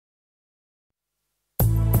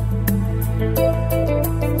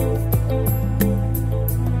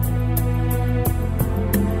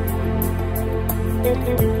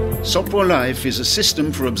Sopro Life is a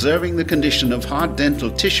system for observing the condition of hard dental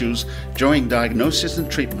tissues during diagnosis and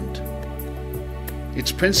treatment.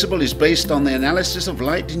 Its principle is based on the analysis of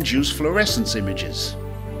light-induced fluorescence images.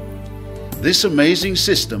 This amazing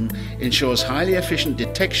system ensures highly efficient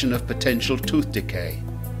detection of potential tooth decay.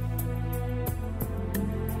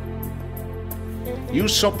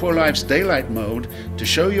 Use Sopro Life's daylight mode to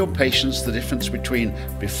show your patients the difference between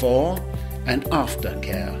before and after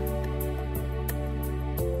care.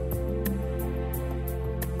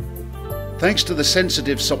 Thanks to the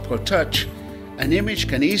sensitive Sopro touch, an image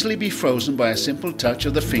can easily be frozen by a simple touch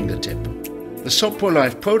of the fingertip. The Sopro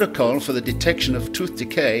Life protocol for the detection of tooth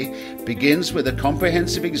decay begins with a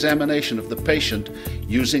comprehensive examination of the patient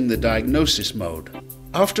using the diagnosis mode.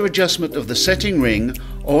 After adjustment of the setting ring,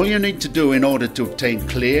 all you need to do in order to obtain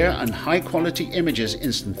clear and high-quality images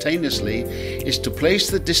instantaneously is to place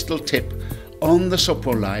the distal tip on the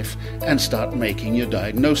Sopro Life and start making your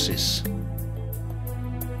diagnosis.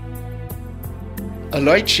 A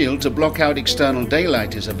light shield to block out external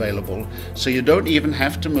daylight is available, so you don't even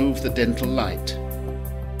have to move the dental light.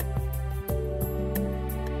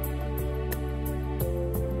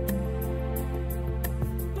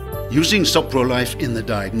 Using Sopro Life in the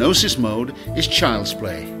diagnosis mode is child's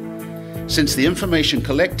play, since the information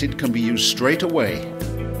collected can be used straight away.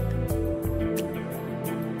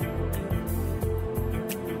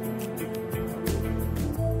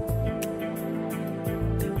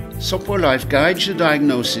 Sopro Life guides your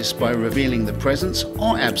diagnosis by revealing the presence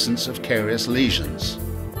or absence of carious lesions.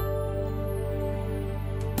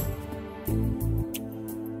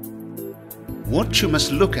 What you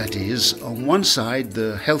must look at is, on one side,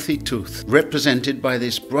 the healthy tooth, represented by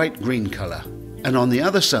this bright green colour, and on the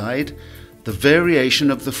other side, the variation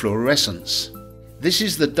of the fluorescence. This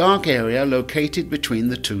is the dark area located between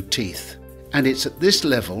the two teeth, and it's at this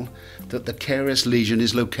level that the carious lesion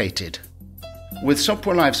is located. With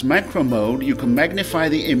Sopro Life's macro mode, you can magnify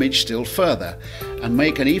the image still further and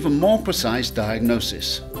make an even more precise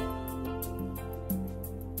diagnosis.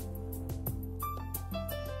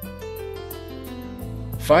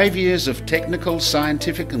 Five years of technical,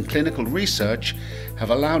 scientific and clinical research have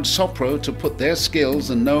allowed Sopro to put their skills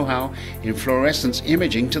and know-how in fluorescence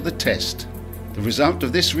imaging to the test. The result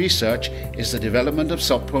of this research is the development of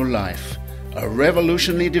Sopro Life, a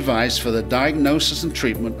revolutionary device for the diagnosis and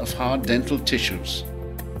treatment of hard dental tissues.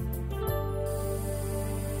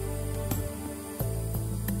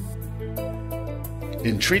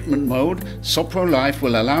 In treatment mode, Sopro Life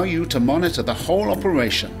will allow you to monitor the whole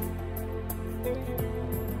operation.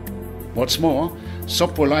 What's more,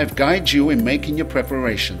 Sopro Life guides you in making your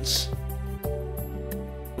preparations.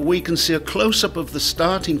 We can see a close-up of the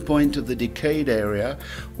starting point of the decayed area,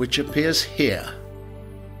 which appears here.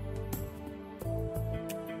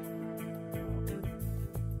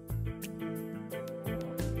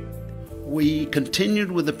 We continued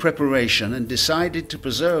with the preparation and decided to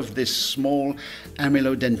preserve this small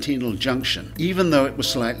amylodentinal junction, even though it was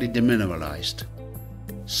slightly demineralized.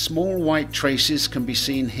 Small white traces can be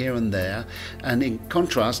seen here and there, and in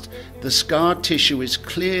contrast, the scar tissue is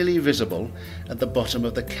clearly visible at the bottom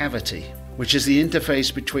of the cavity, which is the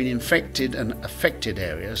interface between infected and affected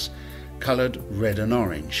areas, colored red and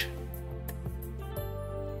orange.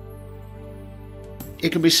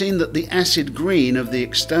 It can be seen that the acid green of the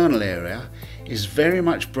external area is very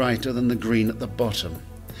much brighter than the green at the bottom,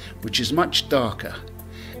 which is much darker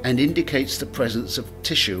and indicates the presence of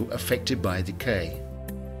tissue affected by decay.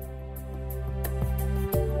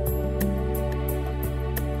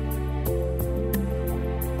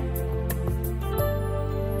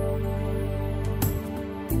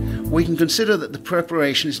 We can consider that the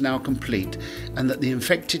preparation is now complete and that the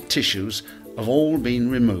infected tissues have all been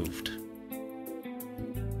removed.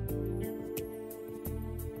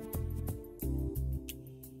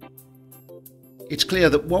 It's clear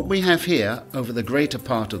that what we have here over the greater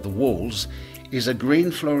part of the walls is a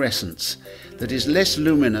green fluorescence that is less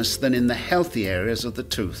luminous than in the healthy areas of the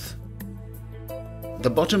tooth. The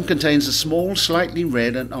bottom contains a small, slightly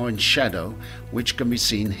red and orange shadow, which can be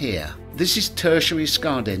seen here. This is tertiary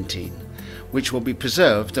scar dentine, which will be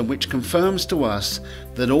preserved and which confirms to us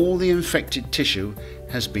that all the infected tissue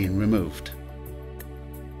has been removed.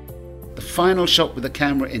 The final shot with the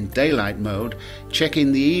camera in daylight mode,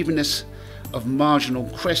 checking the evenness of marginal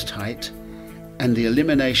crest height and the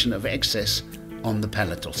elimination of excess on the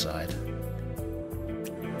palatal side.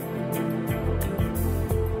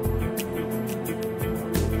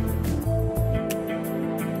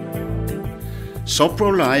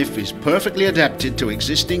 Sopro Life is perfectly adapted to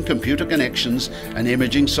existing computer connections and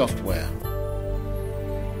imaging software.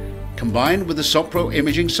 Combined with the Sopro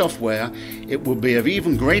imaging software, it will be of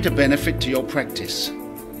even greater benefit to your practice.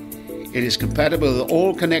 It is compatible with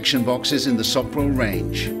all connection boxes in the Sopro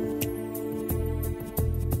range.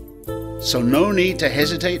 So no need to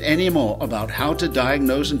hesitate anymore about how to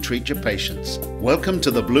diagnose and treat your patients. Welcome to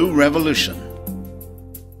the Blue Revolution.